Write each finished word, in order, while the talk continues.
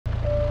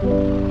Hey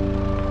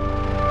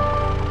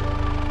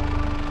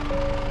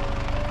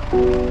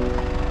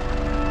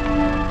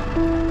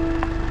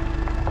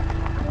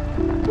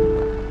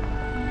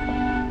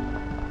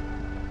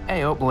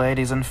up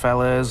ladies and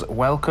fellas,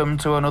 welcome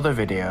to another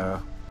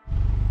video.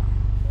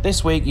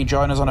 This week you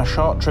join us on a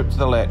short trip to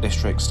the Lake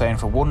District, staying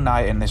for one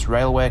night in this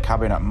railway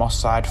cabin at Moss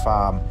Side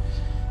Farm.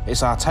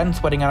 It's our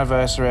 10th wedding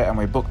anniversary and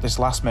we booked this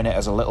last minute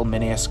as a little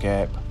mini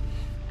escape.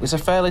 It's a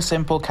fairly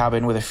simple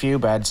cabin with a few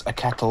beds, a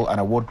kettle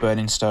and a wood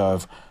burning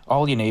stove,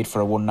 all you need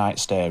for a one night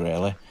stay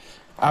really.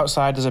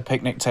 Outside there's a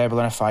picnic table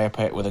and a fire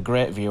pit with a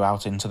great view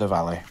out into the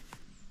valley.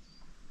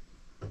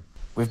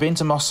 We've been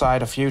to Moss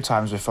Side a few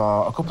times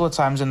before, a couple of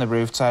times in the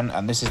roof tent,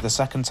 and this is the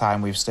second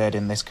time we've stayed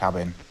in this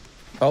cabin.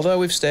 Although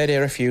we've stayed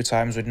here a few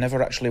times, we'd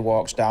never actually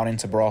walked down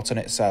into Broughton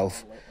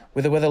itself.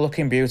 With the weather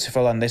looking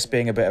beautiful and this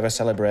being a bit of a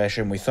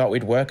celebration, we thought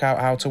we'd work out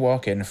how to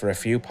walk in for a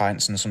few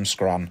pints and some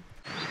scran.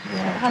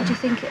 Yeah. How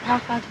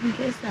far do you think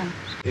it is then?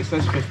 It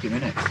says 50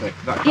 minutes. So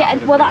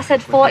that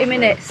said 40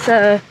 minutes,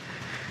 so...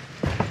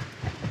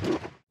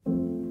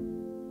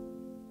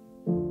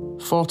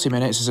 40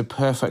 minutes is a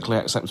perfectly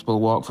acceptable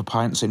walk for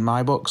pints in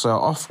my book, so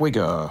off we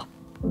go.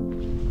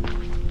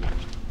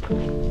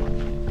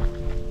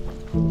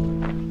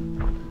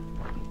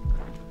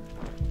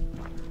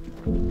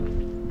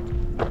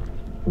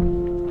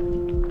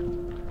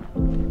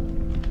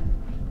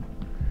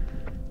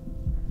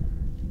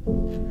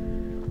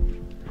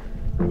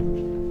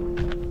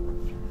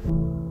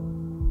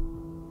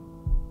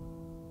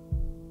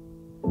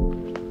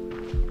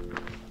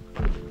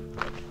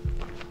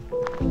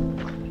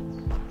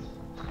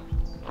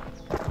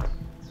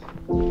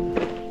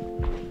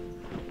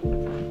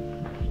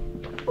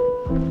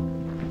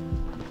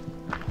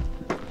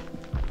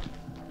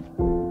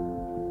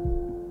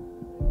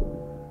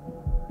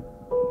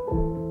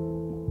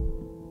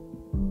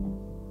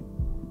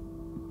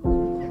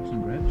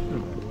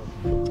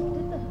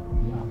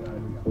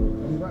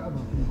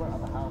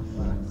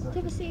 Do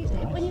you ever see,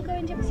 when you go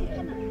in, do you ever see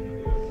Hannah?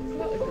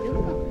 What would we do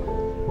that?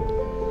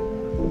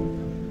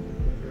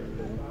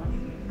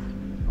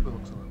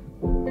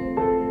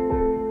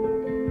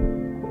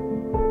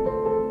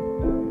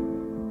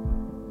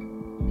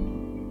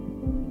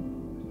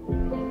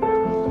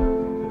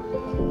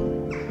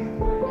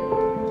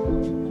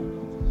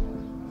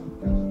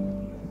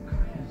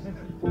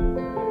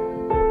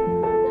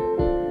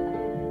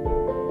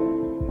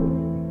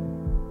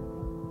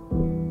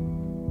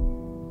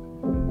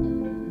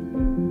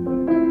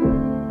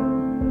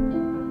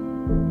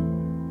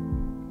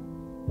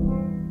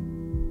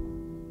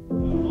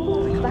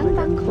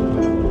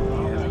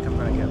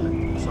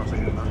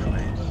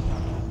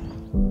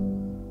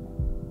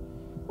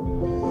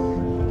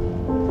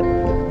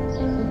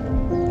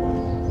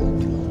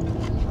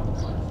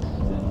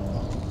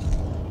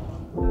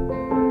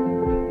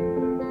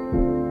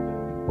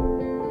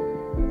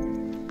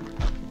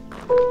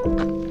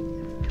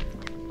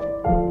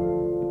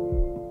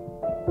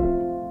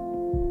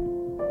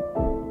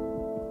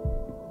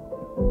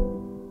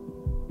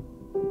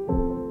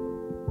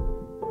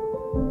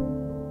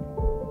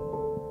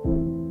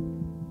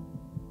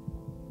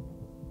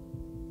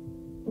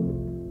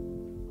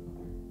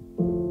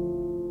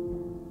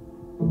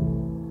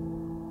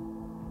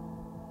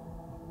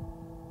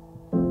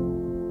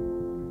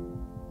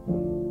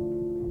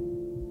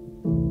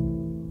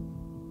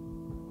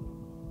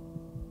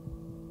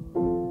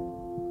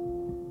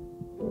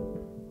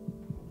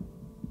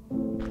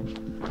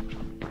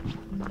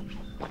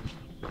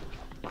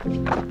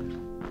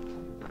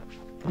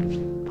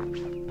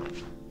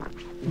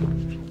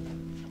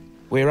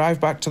 We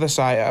arrived back to the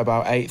site at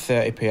about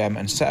 8:30 PM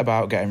and set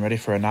about getting ready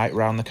for a night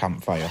round the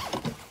campfire.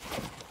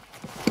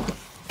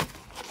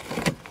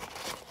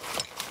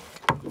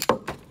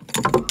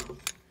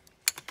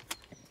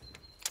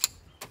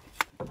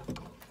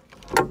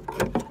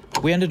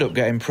 We ended up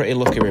getting pretty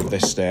lucky with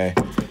this stay.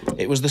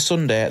 It was the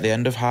Sunday at the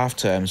end of half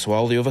term, so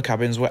all the other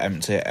cabins were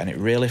empty and it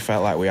really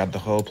felt like we had the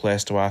whole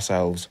place to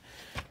ourselves.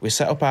 We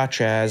set up our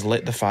chairs,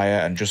 lit the fire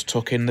and just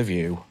took in the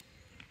view.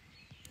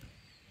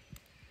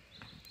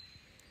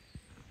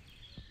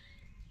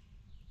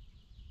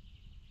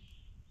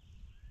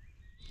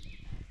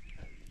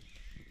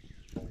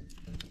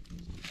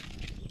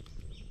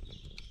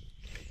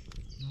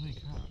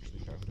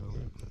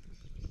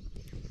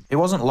 It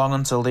wasn't long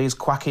until these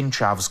quacking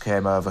chavs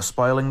came over,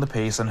 spoiling the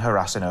peace and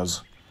harassing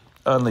us.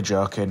 Only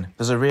joking,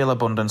 there's a real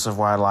abundance of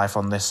wildlife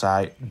on this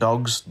site.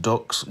 Dogs,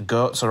 ducks,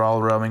 goats are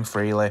all roaming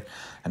freely,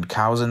 and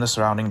cows in the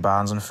surrounding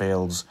barns and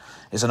fields.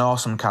 It's an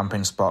awesome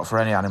camping spot for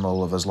any animal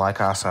lovers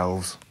like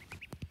ourselves.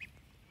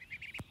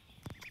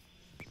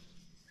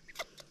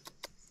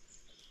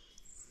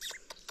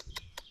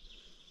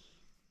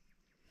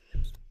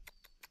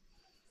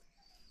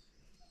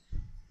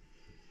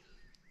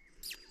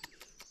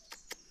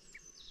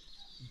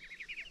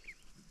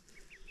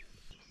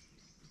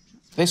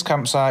 This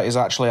campsite is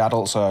actually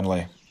adults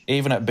only.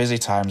 Even at busy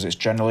times it's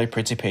generally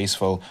pretty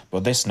peaceful,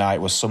 but this night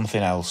was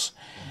something else.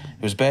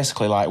 It was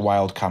basically like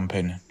wild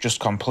camping, just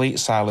complete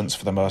silence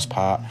for the most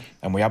part,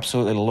 and we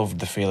absolutely loved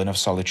the feeling of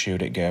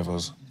solitude it gave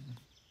us.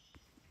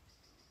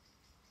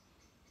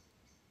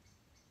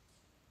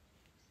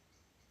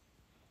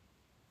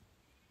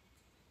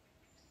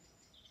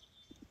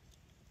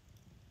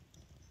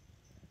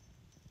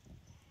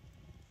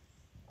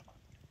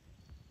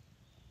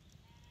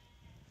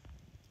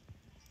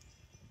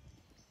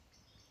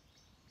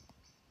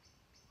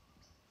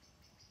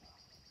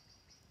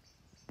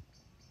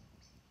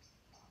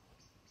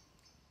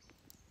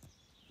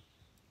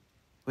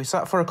 We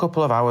sat for a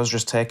couple of hours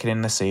just taking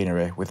in the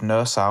scenery, with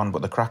no sound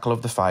but the crackle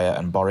of the fire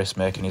and Boris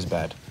making his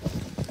bed.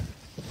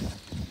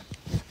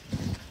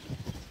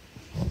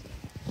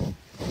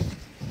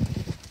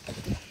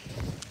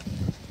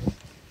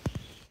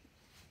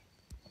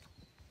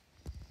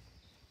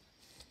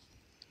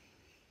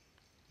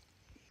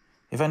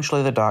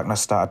 Eventually the darkness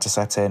started to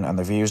set in and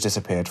the views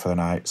disappeared for the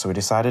night, so we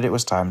decided it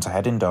was time to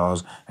head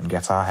indoors and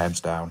get our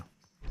heads down.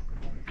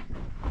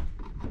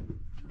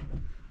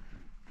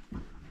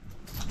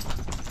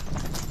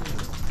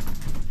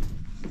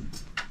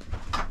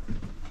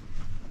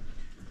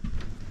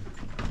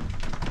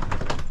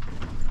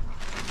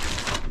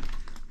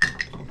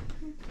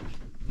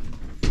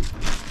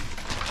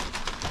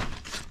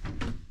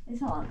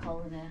 It's not that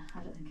cold in here. I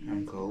don't think it is.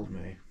 I'm cold,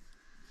 me.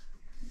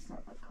 It's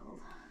not that cold.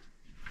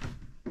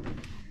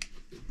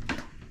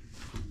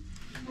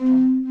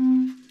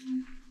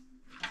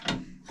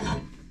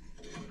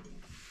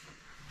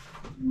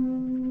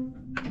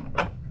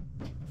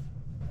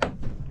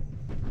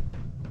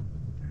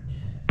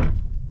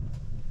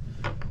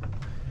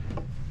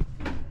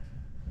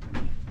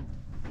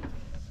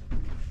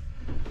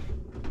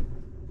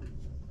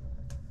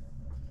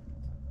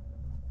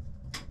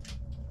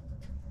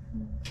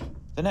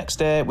 The next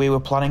day, we were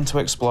planning to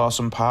explore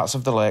some parts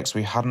of the lakes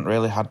we hadn't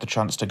really had the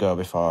chance to go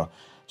before,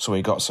 so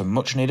we got some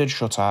much-needed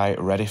shut-eye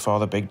ready for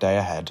the big day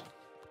ahead.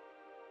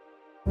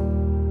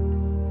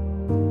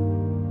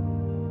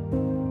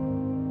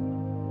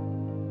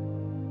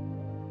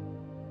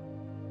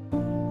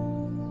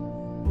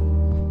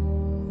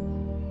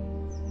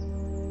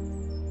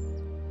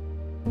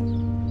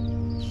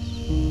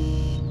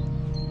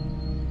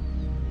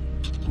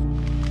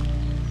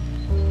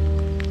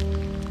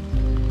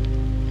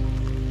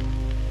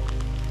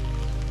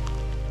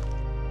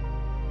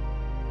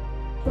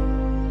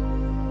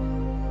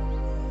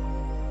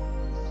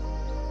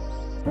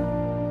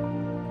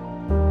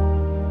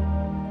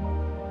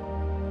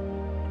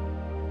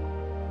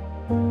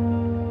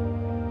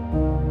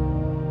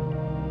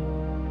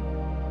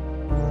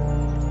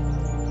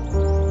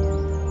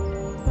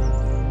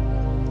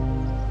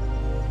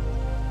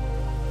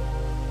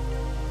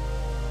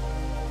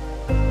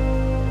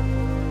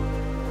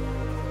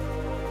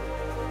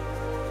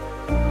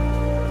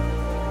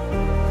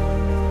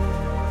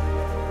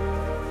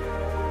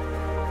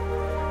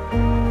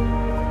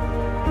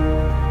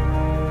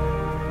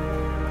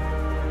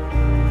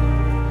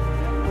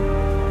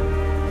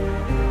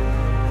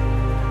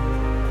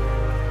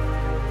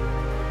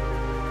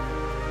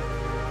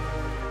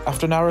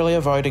 After narrowly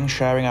avoiding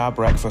sharing our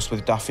breakfast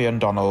with Daffy and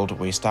Donald,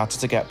 we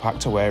started to get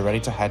packed away ready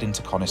to head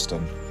into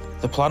Coniston.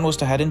 The plan was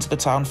to head into the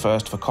town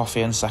first for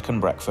coffee and second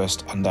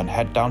breakfast, and then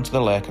head down to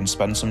the lake and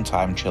spend some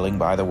time chilling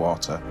by the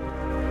water.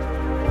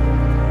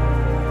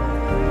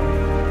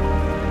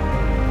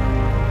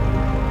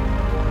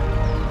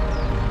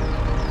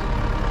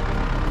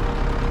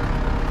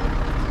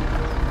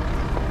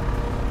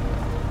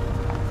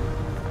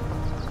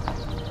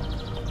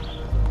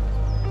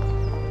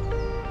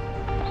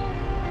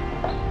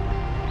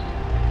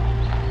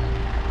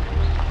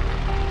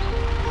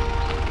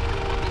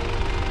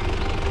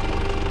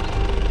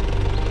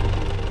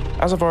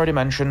 As I've already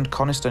mentioned,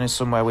 Coniston is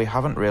somewhere we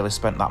haven't really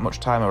spent that much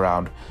time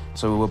around,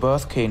 so we were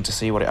both keen to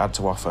see what it had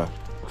to offer.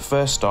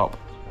 First stop,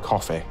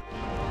 coffee.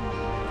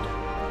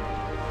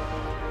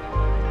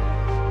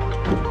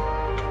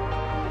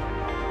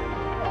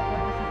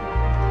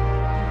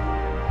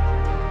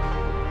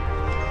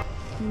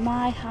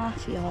 My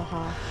half, your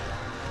half.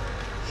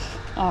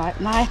 Alright,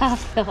 my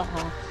half, your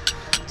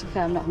half. To be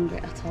fair, I'm not hungry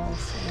at all,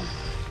 so...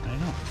 I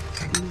know.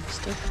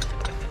 Stuff.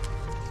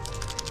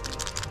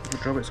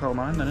 Good job it's all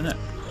mine then, innit?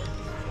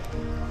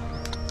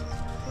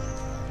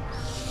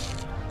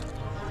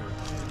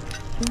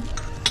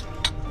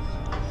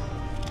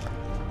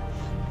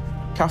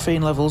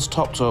 Caffeine levels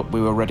topped up, we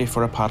were ready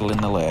for a paddle in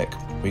the lake.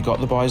 We got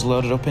the boys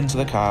loaded up into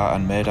the car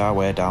and made our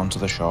way down to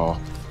the shore.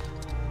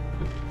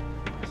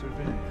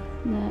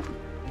 No.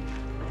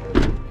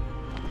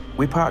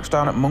 We parked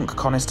down at Monk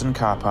Coniston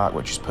car park,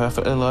 which is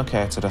perfectly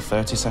located a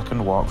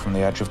 30-second walk from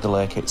the edge of the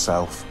lake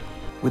itself.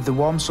 With the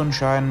warm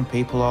sunshine and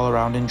people all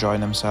around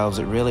enjoying themselves,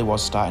 it really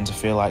was starting to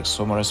feel like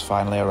summer has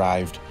finally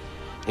arrived.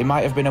 It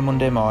might have been a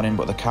Monday morning,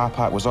 but the car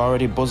park was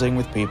already buzzing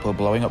with people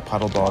blowing up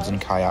paddleboards and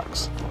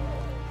kayaks.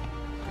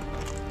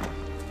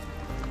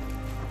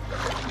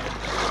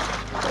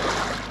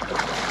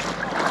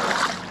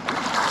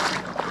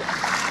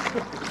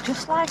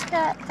 Just like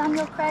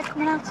Daniel Craig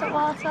coming out of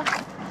water.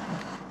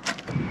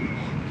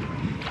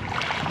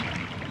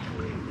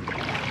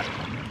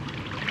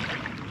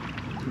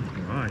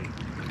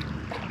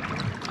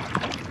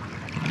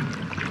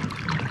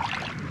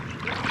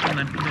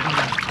 then. Give it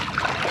another.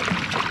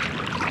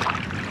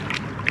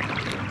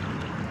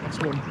 Last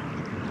one.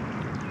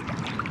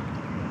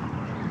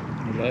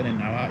 You're learning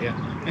now, aren't you?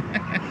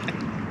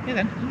 Yeah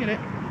then, you get it.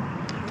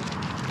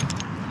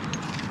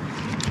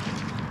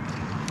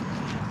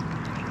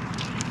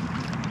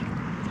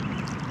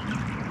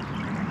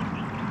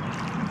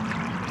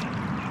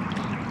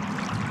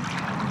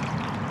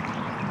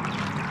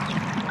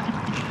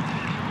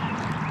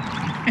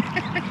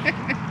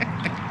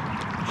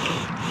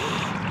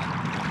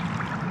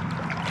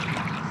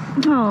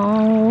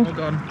 Oh, All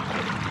gone.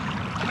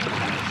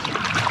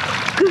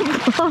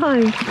 good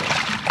boy.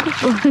 Good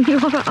boy. You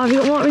alright? Have you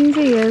got water in his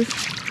ears?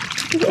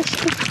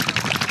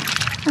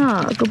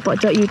 Oh, good boy.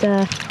 Don't you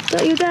dare.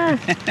 Don't you dare.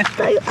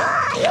 Don't you.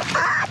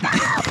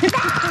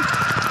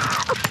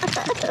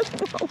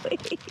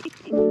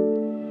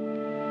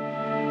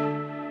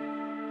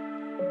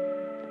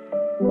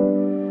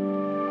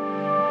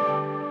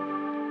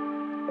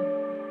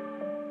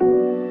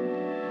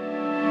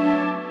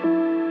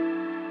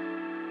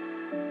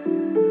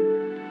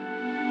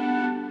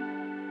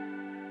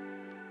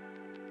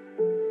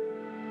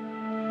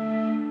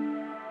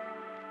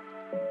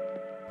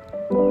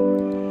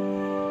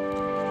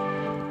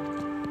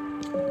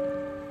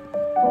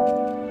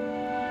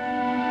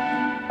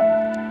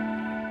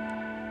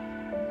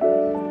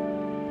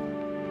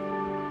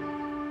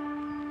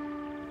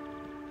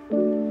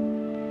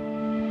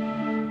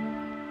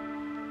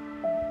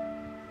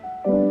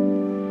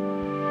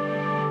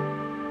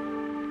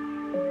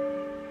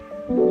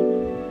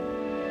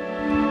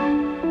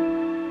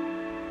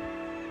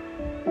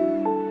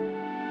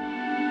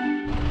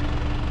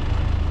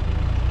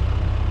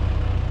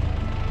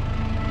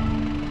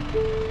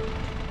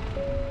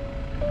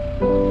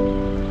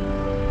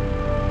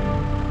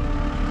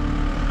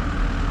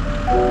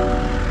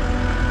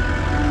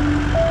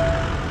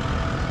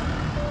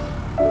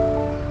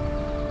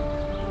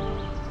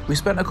 We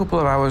spent a couple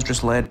of hours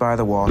just laid by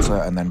the water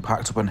and then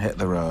packed up and hit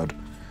the road.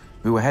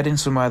 We were heading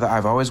somewhere that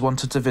I've always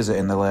wanted to visit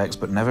in the lakes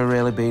but never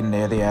really been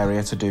near the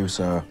area to do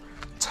so.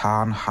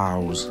 Tarn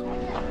Hows.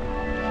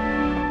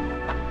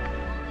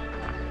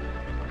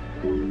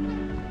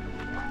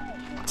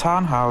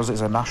 Tarn Hows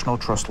is a National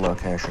Trust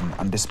location,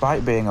 and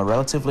despite being a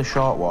relatively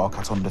short walk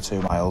at under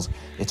 2 miles,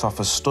 it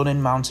offers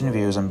stunning mountain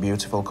views and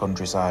beautiful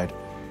countryside.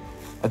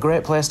 A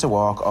great place to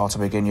walk or to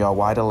begin your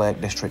wider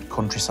Lake District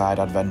countryside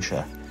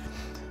adventure.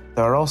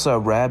 There are also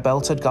rare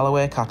belted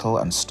Galloway cattle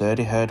and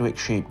sturdy Herdwick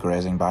sheep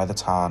grazing by the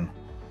Tarn.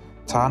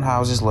 Tarn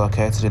Hows is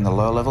located in the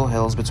low-level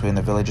hills between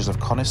the villages of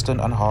Coniston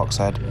and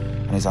Hawkshead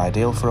and is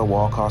ideal for a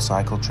walk or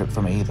cycle trip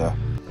from either.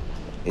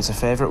 It's a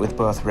favourite with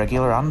both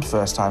regular and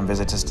first-time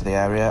visitors to the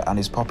area and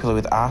is popular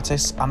with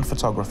artists and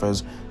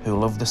photographers who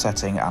love the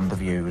setting and the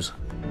views.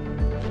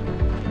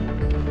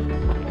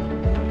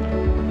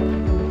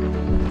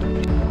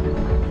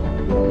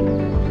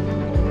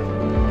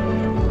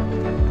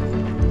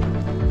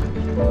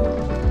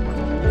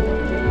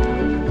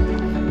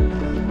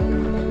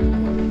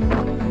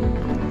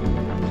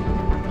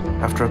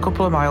 After a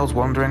couple of miles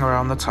wandering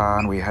around the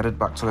Tarn, we headed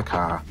back to the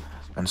car,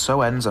 and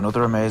so ends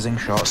another amazing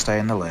short stay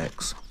in the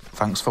lakes.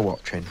 Thanks for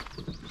watching.